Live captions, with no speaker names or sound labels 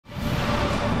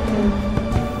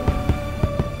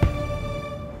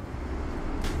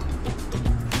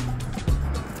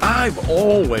I've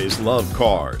always loved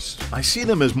cars. I see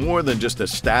them as more than just a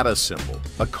status symbol.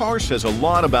 A car says a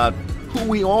lot about who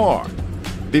we are.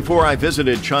 Before I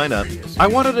visited China, I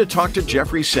wanted to talk to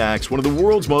Jeffrey Sachs, one of the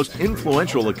world's most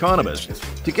influential economists,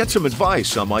 to get some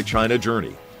advice on my China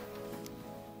journey.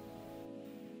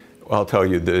 I'll tell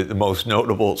you, the most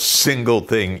notable single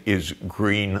thing is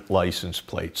green license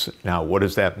plates. Now, what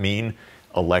does that mean?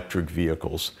 Electric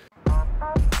vehicles.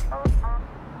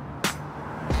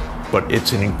 But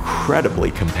it's an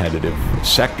incredibly competitive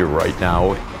sector right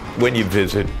now. When you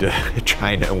visit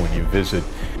China, when you visit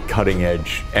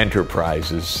cutting-edge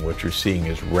enterprises, what you're seeing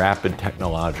is rapid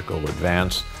technological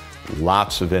advance,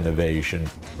 lots of innovation.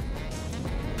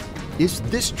 Is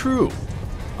this true?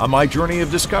 On my journey of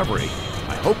discovery,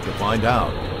 I hope to find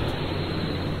out.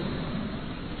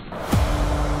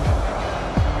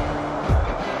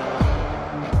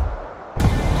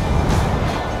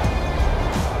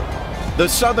 The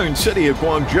southern city of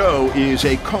Guangzhou is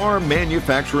a car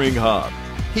manufacturing hub.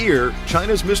 Here,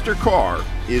 China's Mr. Car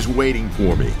is waiting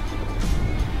for me.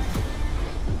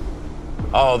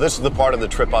 Oh, this is the part of the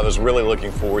trip I was really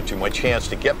looking forward to, my chance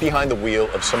to get behind the wheel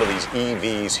of some of these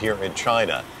EVs here in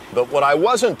China. But what I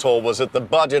wasn't told was that the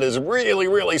budget is really,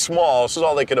 really small. This is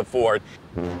all they can afford.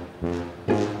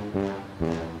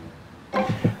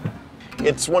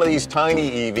 It's one of these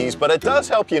tiny EVs, but it does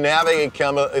help you navigate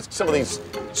some of these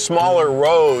smaller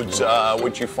roads,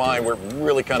 which you find were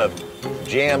really kind of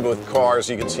jammed with cars.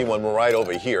 You can see one right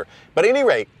over here. But at any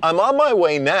rate, I'm on my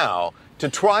way now to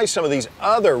try some of these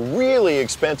other really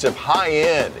expensive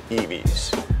high-end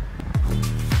EVs.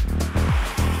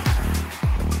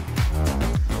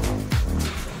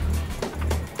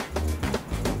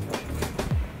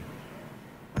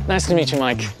 Nice to meet you,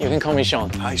 Mike. You can call me Sean.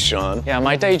 Hi, Sean. Yeah,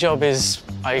 my day job is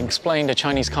I explain the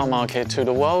Chinese car market to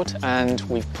the world, and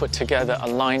we've put together a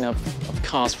lineup of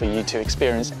cars for you to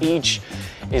experience. Each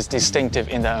is distinctive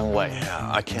in their own way. Yeah,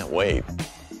 I can't wait.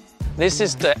 This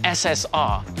is the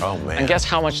SSR. Oh, man. And guess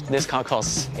how much this car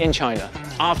costs in China,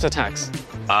 after tax?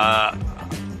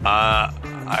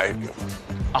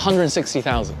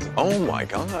 160,000. Oh my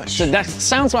gosh. So that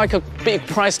sounds like a big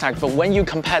price tag, but when you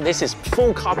compare, this is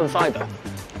full carbon fiber.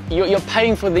 You're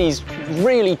paying for these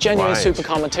really genuine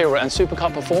supercar material and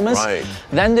supercar performance. Right.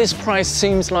 Then this price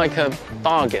seems like a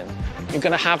bargain. You're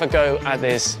going to have a go at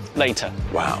this later.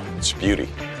 Wow, it's beauty.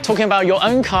 Talking about your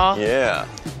own car. Yeah.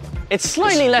 It's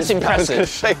slightly less impressive. I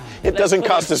was going to say, it doesn't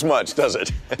cost as much, does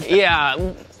it? Yeah,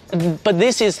 but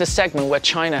this is the segment where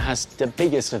China has the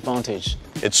biggest advantage.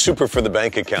 It's super for the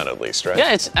bank account, at least, right?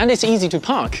 Yeah, it's easy to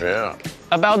park. Yeah.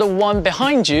 About the one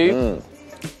behind you,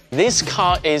 this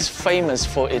car is famous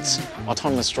for its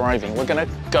autonomous driving. We're going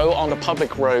to go on the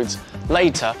public roads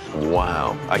later.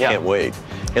 Wow, I can't wait.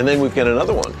 And then we've got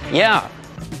another one. Yeah.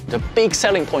 The big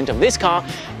selling point of this car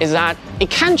is that it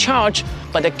can charge,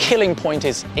 but the killing point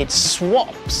is it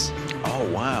swaps. Oh,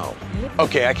 wow.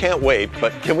 Okay, I can't wait,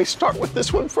 but can we start with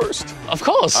this one first? Of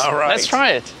course. All right. Let's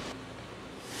try it.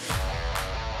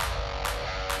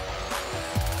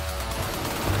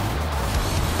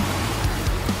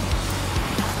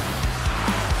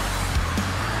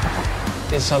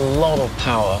 It's a lot of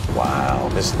power. Wow,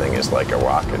 this thing is like a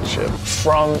rocket ship.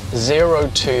 From 0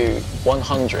 to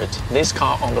 100, this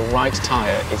car on the right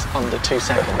tire is under 2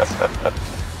 seconds.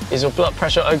 Is your blood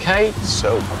pressure okay?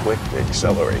 So quick to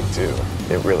accelerate, too.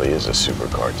 It really is a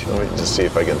supercar, too. Let me just see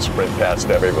if I can sprint past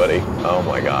everybody. Oh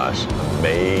my gosh,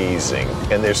 amazing.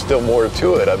 And there's still more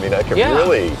to it. I mean, I can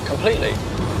really... completely.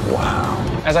 Wow.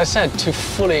 As I said, to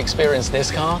fully experience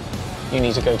this car, you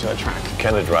need to go to a track.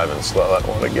 Kind of driving slow, I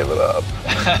don't want to give it up.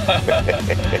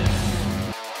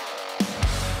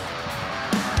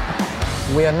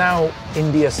 We are now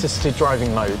in the assisted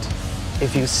driving mode.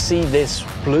 If you see this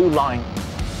blue line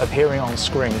appearing on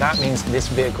screen, that means this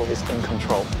vehicle is in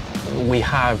control. We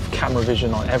have camera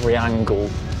vision on every angle.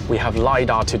 We have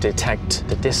LiDAR to detect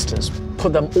the distance.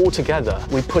 Put them all together,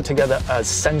 we put together a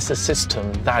sensor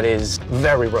system that is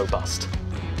very robust.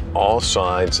 All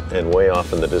sides and way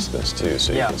off in the distance, too,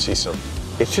 so you can see some.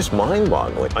 It's just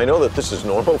mind-boggling. I know that this is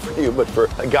normal for you, but for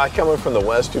a guy coming from the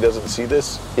West who doesn't see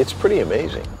this, it's pretty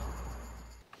amazing.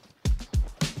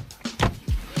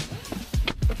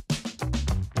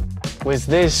 With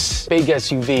this big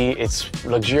SUV, it's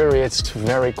luxurious,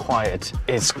 very quiet.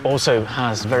 It also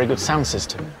has very good sound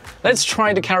system. Let's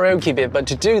try the karaoke bit, but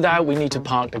to do that, we need to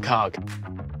park the car.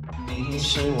 你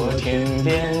是我天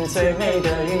边最美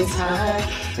的云彩，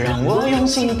让我用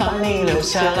心把你留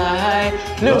下来，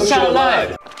留下来。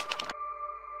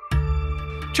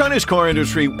China's car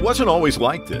industry wasn't always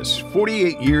like this.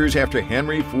 48 years after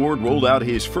Henry Ford rolled out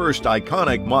his first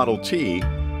iconic Model T,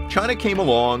 China came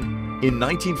along in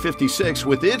 1956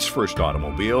 with its first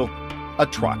automobile, a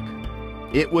truck.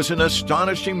 It was an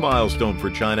astonishing milestone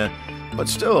for China, but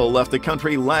still left the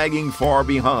country lagging far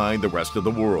behind the rest of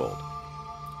the world.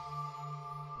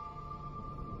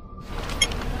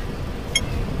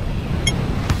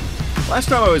 Last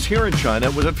time I was here in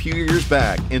China was a few years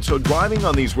back, and so driving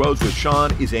on these roads with Sean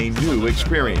is a new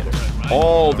experience.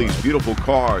 All these beautiful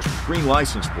cars with green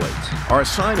license plates are a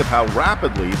sign of how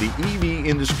rapidly the EV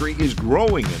industry is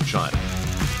growing in China.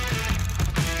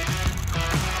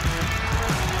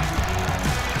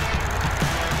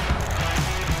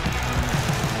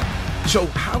 So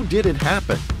how did it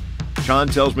happen? Sean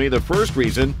tells me the first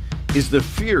reason is the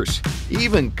fierce,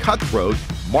 even cutthroat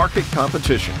market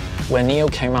competition. When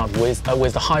NIO came out with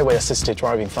the highway-assisted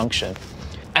driving function,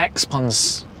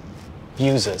 XPeng's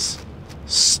users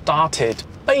started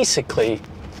basically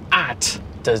at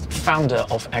the founder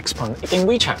of XPeng in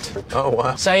WeChat. Oh,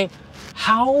 wow. Saying,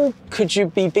 how could you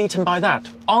be beaten by that?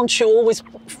 Aren't you always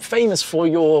famous for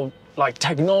your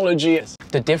technology?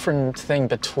 The different thing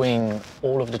between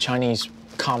all of the Chinese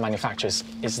car manufacturers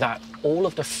is that all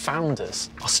of the founders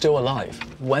are still alive.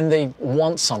 When they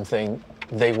want something,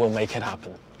 they will make it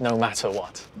happen, no matter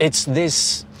what. It's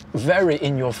this very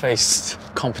in-your-face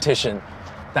competition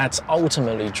that's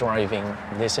ultimately driving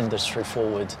this industry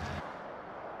forward.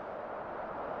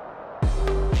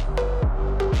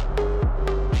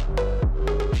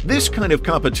 This kind of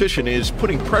competition is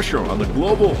putting pressure on the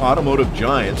global automotive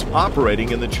giants operating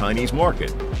in the Chinese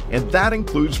market, and that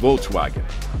includes Volkswagen.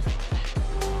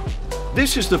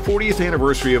 This is the 40th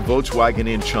anniversary of Volkswagen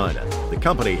in China. The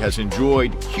company has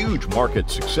enjoyed huge market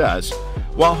success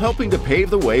while helping to pave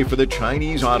the way for the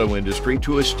Chinese auto industry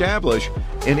to establish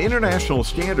an international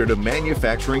standard of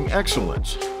manufacturing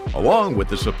excellence, along with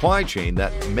the supply chain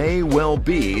that may well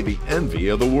be the envy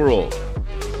of the world.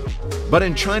 But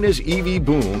in China's EV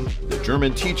boom, the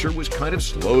German teacher was kind of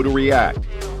slow to react.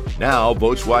 Now,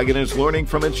 Volkswagen is learning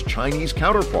from its Chinese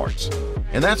counterparts,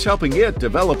 and that's helping it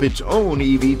develop its own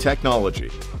EV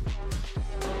technology.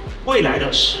 未来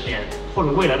的10年或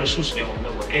者未来的数十年，我们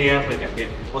认为 AI 会改变。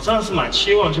我真的是蛮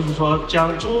期望，就是说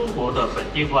将中国的本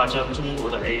地化，将中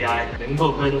国的 AI 能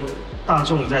够跟大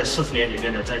众在40年里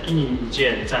面的在硬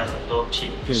件，在很多品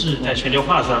质，在全球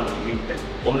化上的领域，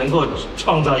我们能够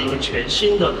创造一个全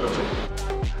新的各种。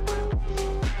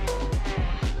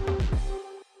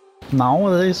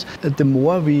 Nowadays, the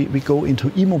more we go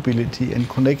into e-mobility and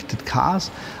connected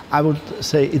cars, I would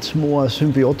say it's more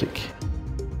symbiotic.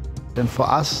 And for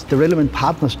us, the relevant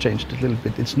partners changed a little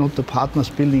bit. It's not the partners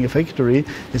building a factory,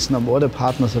 it's now more the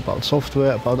partners about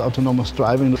software, about autonomous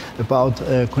driving, about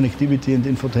connectivity and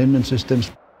infotainment systems.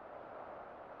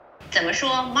 怎么说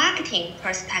marketing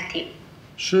perspective?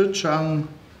 市场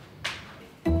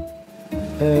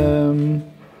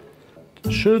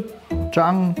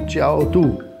角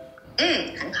度。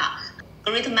 很好。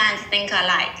Great minds think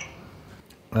alike.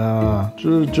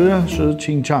 这是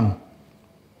倾向。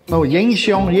哦，英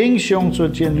雄之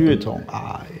间略同。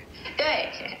对，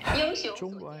英雄。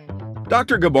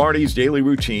 Dr. Gabarty's daily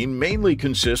routine mainly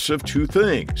consists of two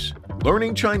things: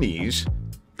 learning Chinese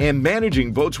and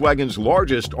managing Volkswagen's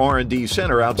largest R&D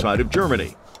center outside of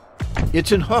Germany.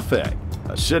 It's in Hefei,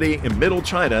 a city in middle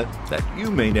China that you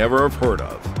may never have heard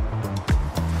of.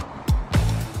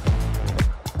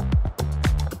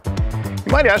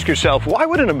 You might ask yourself, why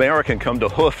would an American come to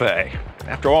Hefei?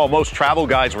 After all, most travel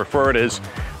guides refer to it as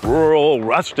rural,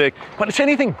 rustic, but it's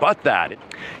anything but that.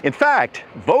 In fact,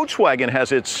 Volkswagen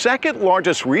has its second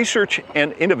largest research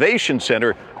and innovation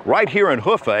center right here in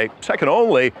Hefei, second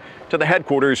only to the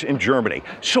headquarters in Germany.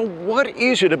 So what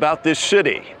is it about this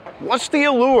city? What's the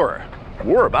allure?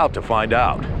 We're about to find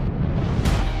out.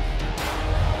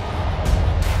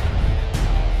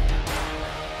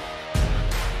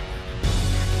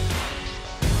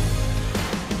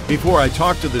 Before I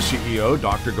talked to the CEO,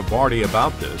 Dr. Gabarty,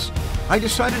 about this, I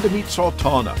decided to meet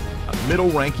Sultana, a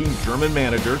middle-ranking German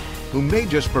manager who may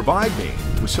just provide me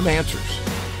with some answers.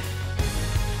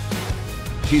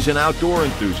 She's an outdoor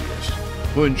enthusiast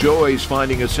who enjoys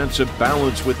finding a sense of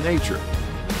balance with nature.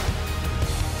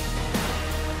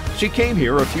 She came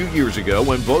here a few years ago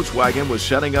when Volkswagen was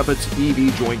setting up its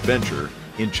EV joint venture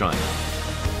in China.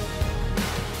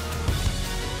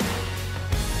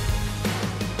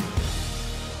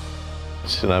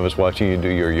 And I was watching you do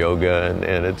your yoga,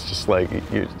 and it's just like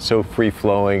you're so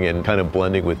free-flowing and kind of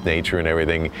blending with nature and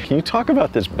everything. Can you talk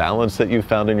about this balance that you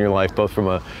found in your life, both from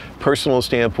a personal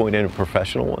standpoint and a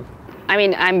professional one? I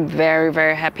mean, I'm very,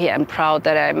 very happy and proud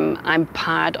that I'm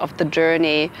part of the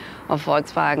journey of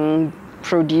Volkswagen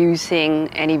producing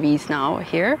NEVs now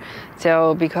here.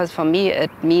 So, because for me, it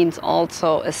means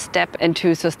also a step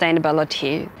into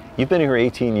sustainability. You've been here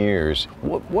 18 years.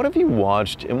 What have you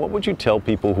watched, and what would you tell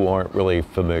people who aren't really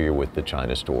familiar with the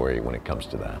China story when it comes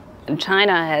to that?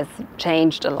 China has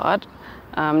changed a lot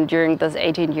during those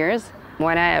 18 years.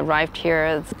 When I arrived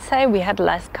here, say we had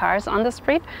less cars on the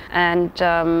street, and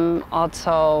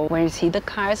also when you see the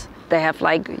cars, they have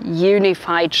like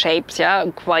unified shapes, yeah,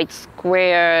 quite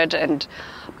squared and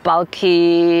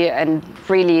bulky and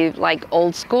really like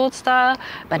old school style.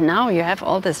 But now you have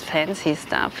all this fancy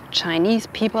stuff. Chinese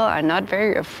people are not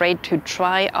very afraid to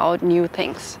try out new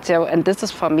things. So, and this is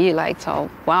for me like, so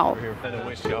wow.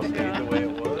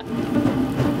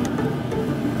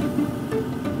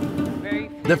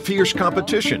 The fierce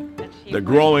competition, the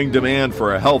growing demand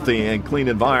for a healthy and clean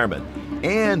environment,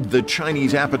 and the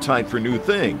Chinese appetite for new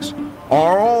things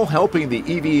are all helping the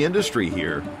EV industry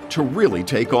here to really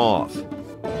take off.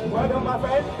 Welcome, my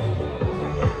friend.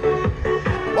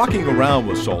 Walking around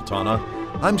with Sultana,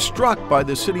 I'm struck by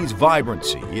the city's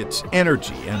vibrancy, its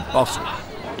energy and bustle.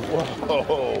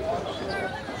 Whoa.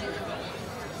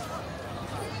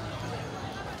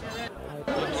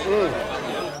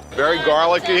 Very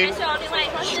garlicky,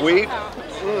 sweet.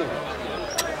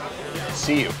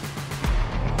 See you.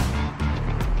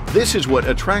 This is what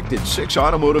attracted 6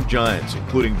 automotive giants,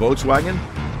 including Volkswagen,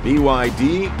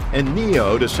 BYD, and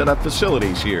NIO, to set up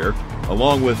facilities here,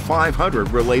 along with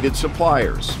 500 related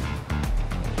suppliers.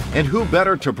 And who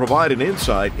better to provide an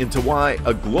insight into why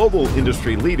a global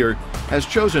industry leader has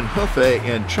chosen Hefei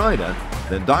and China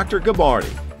than Dr.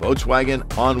 Gabarty, Volkswagen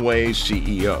Anway's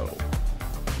CEO.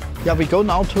 Yeah, we go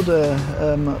now to the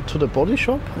body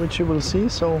shop, which you will see.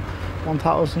 So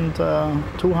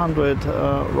 1,200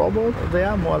 robots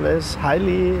there, more or less,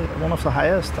 one of the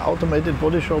highest automated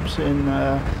body shops in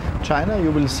China, you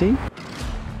will see.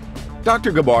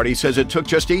 Dr. Gabarty says it took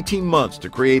just 18 months to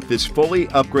create this fully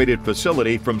upgraded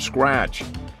facility from scratch.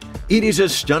 It is a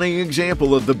stunning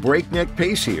example of the breakneck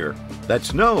pace here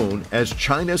that's known as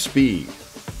China speed.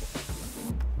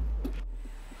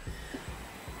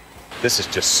 This is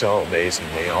just so amazing.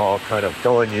 They all kind of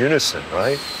go in unison,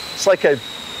 right? It's like a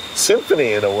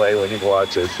symphony in a way when you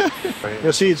watch it.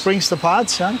 You see, it brings the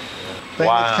parts, huh? Then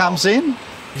it comes in,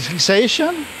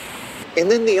 fixation.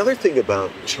 And then the other thing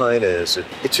about China is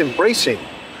it's embracing.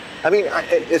 I mean,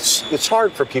 it's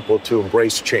hard for people to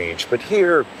embrace change, but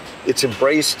here it's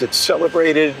embraced, it's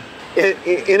celebrated.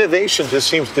 Innovation just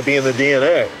seems to be in the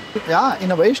DNA. Yeah,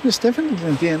 innovation is definitely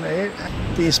in the DNA,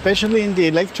 especially in the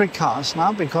electric cars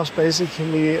now, because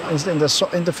basically in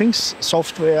the things,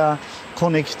 software,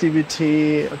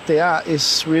 connectivity, there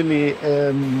is really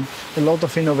a lot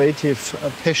of innovative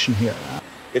passion here.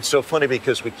 It's so funny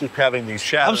because we keep having these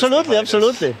shadows.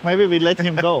 Absolutely. Maybe we let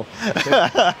him go.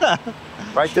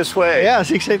 Right this way.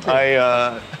 Yes, exactly.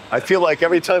 I feel like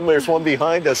every time there's one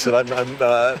behind us that I'm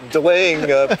delaying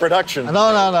production.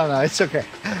 No, it's okay.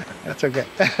 It's okay.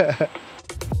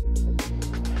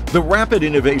 The rapid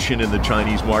innovation in the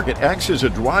Chinese market acts as a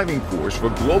driving force for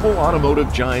global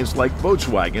automotive giants like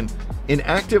Volkswagen in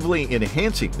actively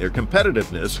enhancing their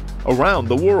competitiveness around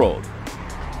the world.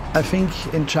 I think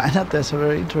in China there's a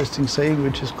very interesting saying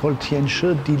which is called "Tian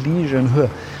shi di li zhen he,"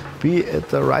 be at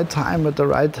the right time, at the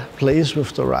right place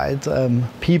with the right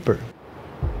people.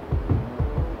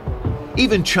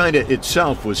 Even China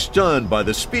itself was stunned by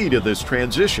the speed of this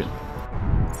transition.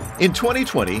 In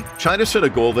 2020, China set a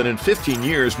goal that in 15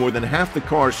 years, more than half the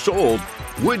cars sold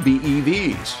would be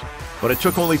EVs. But it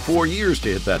took only 4 years to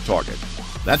hit that target.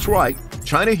 That's right,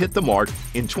 China hit the mark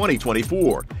in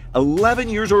 2024, 11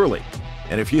 years early.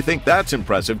 And if you think that's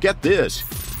impressive, get this.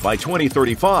 By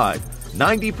 2035,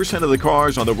 90% of the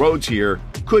cars on the roads here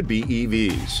could be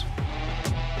EVs.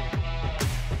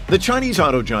 The Chinese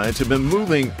auto giants have been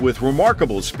moving with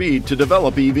remarkable speed to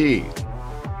develop EV.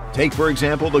 Take, for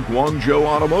example, the Guangzhou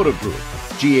Automotive Group,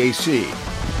 GAC.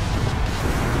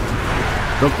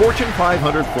 The Fortune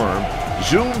 500 firm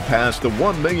zoomed past the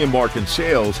 1 million mark in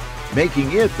sales,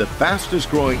 making it the fastest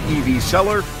growing EV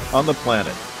seller on the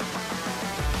planet.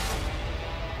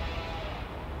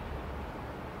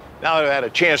 Now I've had a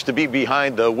chance to be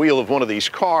behind the wheel of one of these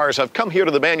cars. I've come here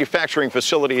to the manufacturing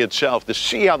facility itself to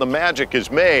see how the magic is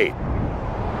made.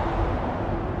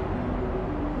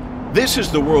 This is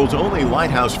the world's only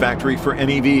lighthouse factory for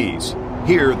NEVs.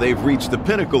 Here, they've reached the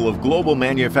pinnacle of global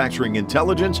manufacturing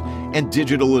intelligence and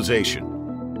digitalization.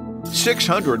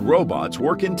 600 robots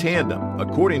work in tandem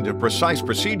according to precise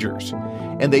procedures,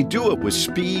 and they do it with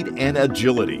speed and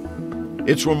agility.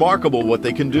 It's remarkable what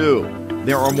they can do.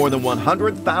 There are more than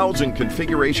 100,000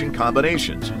 configuration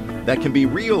combinations that can be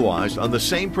realized on the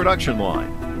same production line.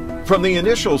 From the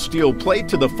initial steel plate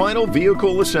to the final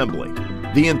vehicle assembly,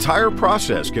 the entire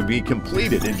process can be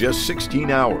completed in just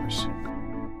 16 hours.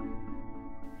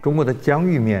 中国的疆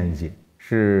域面积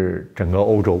是整个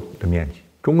欧洲的面积，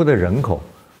中国的人口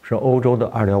是欧洲的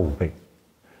2.5倍，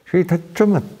所以它这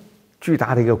么巨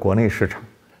大的一个国内市场，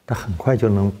它很快就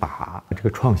能把这个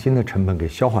创新的成本给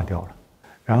消化掉了。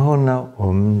然后呢，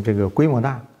我们这个规模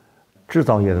大，制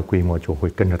造业的规模就会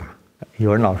跟着大。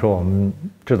有人老说我们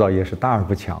制造业是大而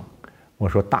不强，我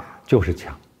说大就是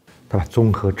强，它把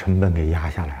综合成本给压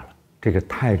下来了，这个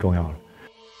太重要了。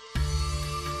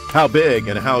How big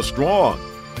and how strong?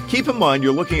 Keep in mind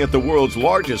you're looking at the world's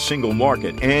largest single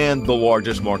market and the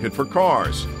largest market for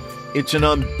cars. It's an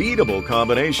unbeatable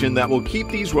combination that will keep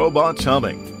these robots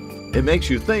humming. It makes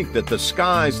you think that the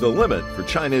sky's the limit for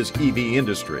China's EV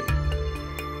industry.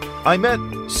 I met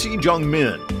Si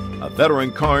Jungmin, a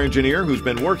veteran car engineer who's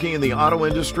been working in the auto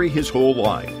industry his whole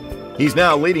life. He's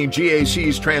now leading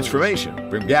GAC's transformation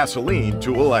from gasoline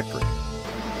to electric.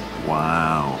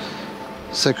 Wow.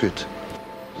 Circuit.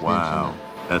 Wow.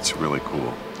 That's really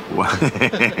cool.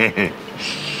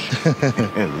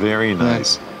 Very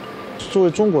nice. 作为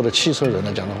中国的汽车人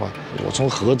来讲的话，我从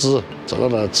合资走到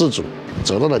了自主，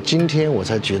走到了今天，我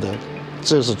才觉得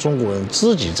这是中国人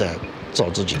自己在造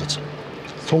自己的车，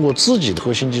通过自己的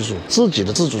核心技术、自己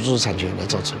的自主知识产权来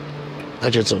造车，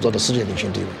而且走到了世界领先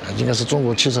地位，应该是中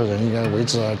国汽车人应该为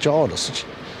之而骄傲的事情。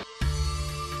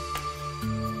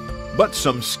But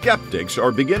some skeptics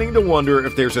are beginning to wonder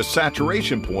if there's a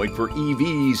saturation point for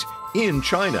EVs in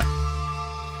China.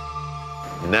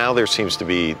 Now there seems to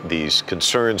be these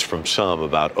concerns from some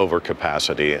about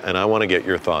overcapacity, and I want to get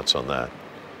your thoughts on that.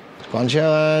 广汽安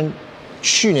安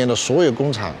去年的所有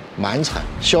工厂满产，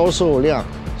销售量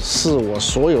是我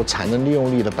所有产能利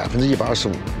用率的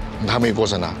125%，它没有过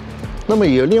剩的。那么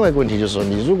有另外一个问题就是说，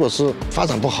你如果是发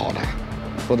展不好的，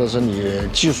或者是你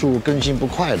技术更新不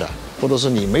快的，或者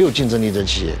是你没有竞争力的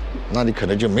企业，那你可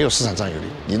能就没有市场占有率，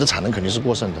你的产能肯定是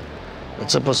过剩的。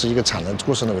这不是一个产能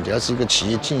过剩的问题，而是一个企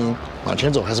业经营往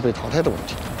前走还是被淘汰的问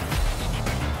题。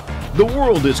The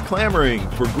world is clamoring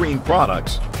for green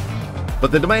products, but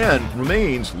the demand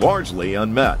remains largely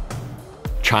unmet.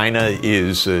 China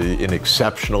is an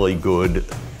exceptionally good,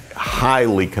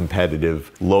 highly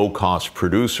competitive, low-cost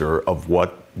producer of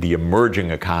what the emerging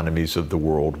economies of the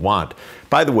world want.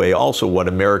 By the way, also what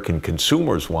American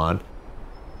consumers want.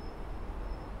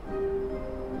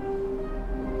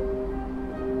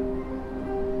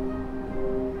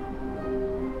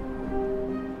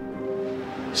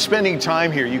 Spending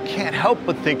time here, you can't help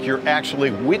but think you're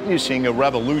actually witnessing a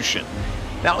revolution.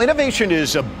 Now, innovation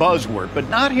is a buzzword, but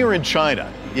not here in China.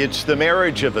 It's the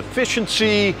marriage of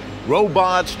efficiency,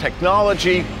 robots,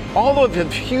 technology, all of them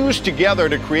fused together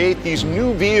to create these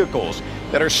new vehicles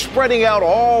that are spreading out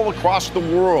all across the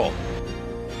world.